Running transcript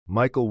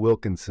Michael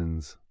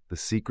Wilkinson's The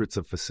Secrets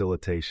of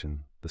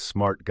Facilitation, the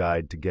Smart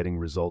Guide to Getting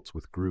Results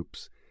with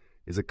Groups,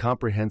 is a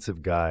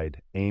comprehensive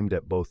guide aimed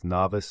at both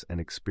novice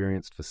and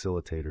experienced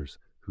facilitators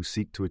who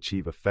seek to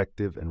achieve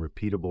effective and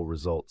repeatable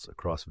results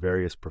across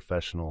various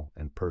professional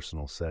and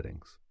personal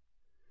settings.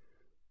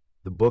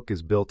 The book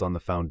is built on the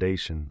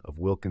foundation of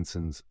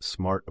Wilkinson's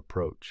SMART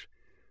approach,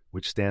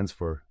 which stands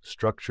for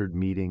Structured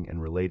Meeting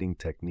and Relating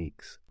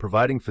Techniques,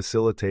 providing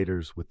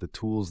facilitators with the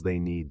tools they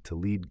need to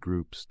lead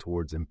groups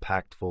towards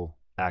impactful,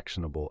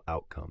 actionable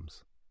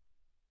outcomes.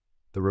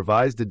 The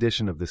revised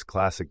edition of this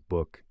classic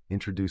book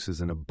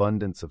introduces an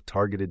abundance of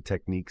targeted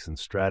techniques and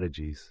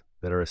strategies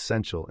that are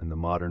essential in the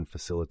modern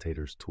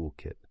facilitator's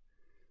toolkit.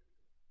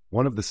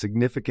 One of the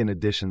significant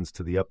additions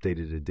to the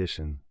updated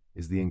edition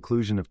is the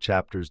inclusion of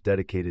chapters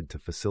dedicated to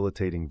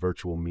facilitating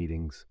virtual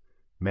meetings,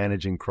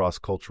 managing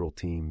cross-cultural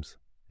teams,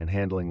 and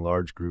handling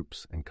large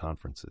groups and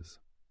conferences.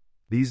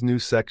 These new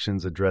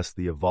sections address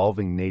the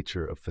evolving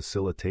nature of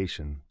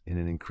facilitation in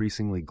an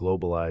increasingly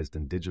globalized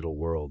and digital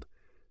world,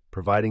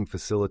 providing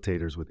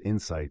facilitators with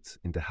insights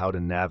into how to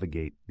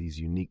navigate these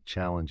unique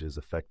challenges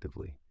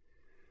effectively.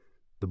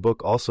 The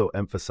book also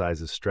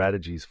emphasizes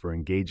strategies for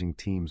engaging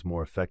teams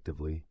more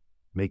effectively,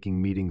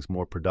 making meetings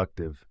more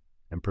productive,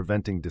 and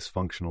preventing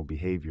dysfunctional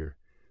behavior,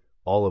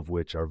 all of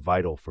which are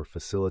vital for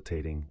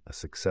facilitating a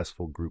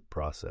successful group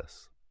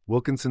process.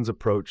 Wilkinson's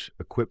approach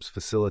equips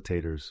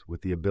facilitators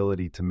with the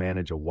ability to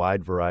manage a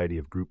wide variety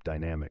of group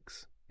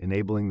dynamics,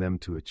 enabling them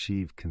to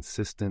achieve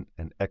consistent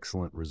and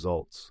excellent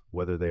results,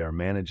 whether they are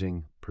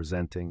managing,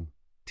 presenting,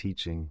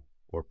 teaching,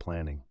 or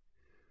planning.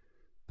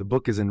 The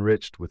book is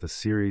enriched with a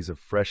series of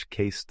fresh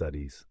case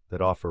studies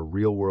that offer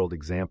real-world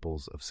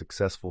examples of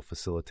successful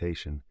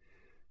facilitation,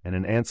 and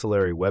an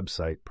ancillary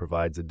website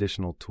provides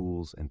additional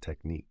tools and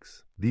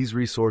techniques. These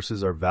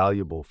resources are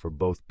valuable for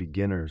both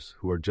beginners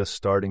who are just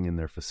starting in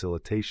their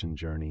facilitation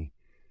journey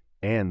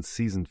and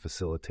seasoned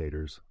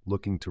facilitators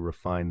looking to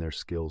refine their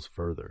skills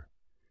further.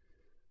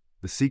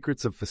 The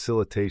Secrets of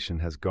Facilitation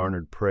has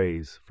garnered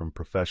praise from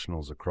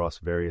professionals across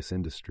various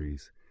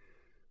industries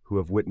who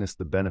have witnessed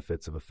the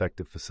benefits of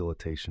effective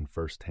facilitation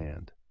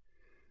firsthand.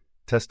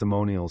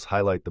 Testimonials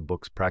highlight the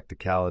book's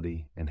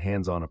practicality and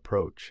hands-on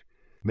approach,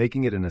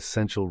 making it an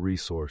essential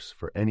resource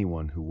for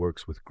anyone who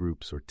works with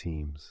groups or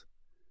teams.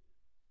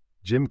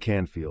 Jim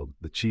Canfield,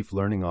 the Chief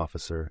Learning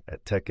Officer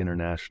at Tech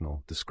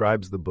International,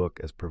 describes the book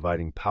as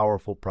providing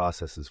powerful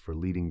processes for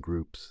leading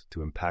groups to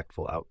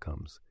impactful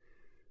outcomes.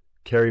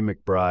 Carrie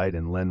McBride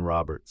and Len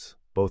Roberts,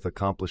 both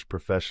accomplished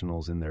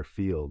professionals in their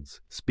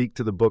fields, speak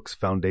to the book's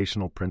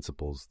foundational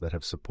principles that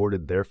have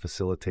supported their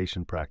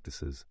facilitation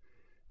practices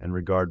and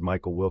regard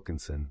Michael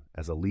Wilkinson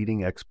as a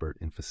leading expert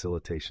in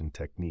facilitation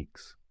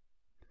techniques.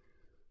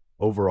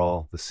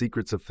 Overall, The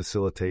Secrets of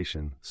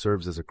Facilitation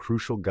serves as a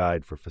crucial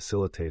guide for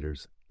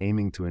facilitators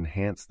aiming to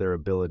enhance their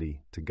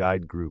ability to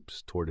guide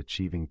groups toward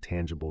achieving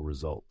tangible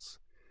results.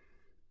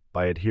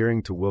 By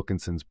adhering to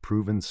Wilkinson's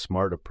proven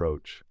SMART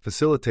approach,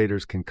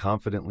 facilitators can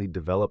confidently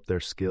develop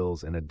their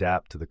skills and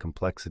adapt to the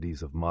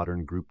complexities of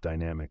modern group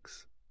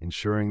dynamics,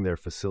 ensuring their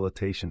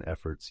facilitation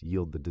efforts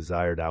yield the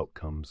desired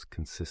outcomes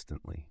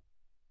consistently.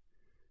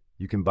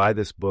 You can buy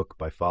this book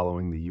by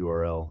following the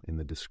URL in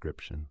the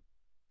description.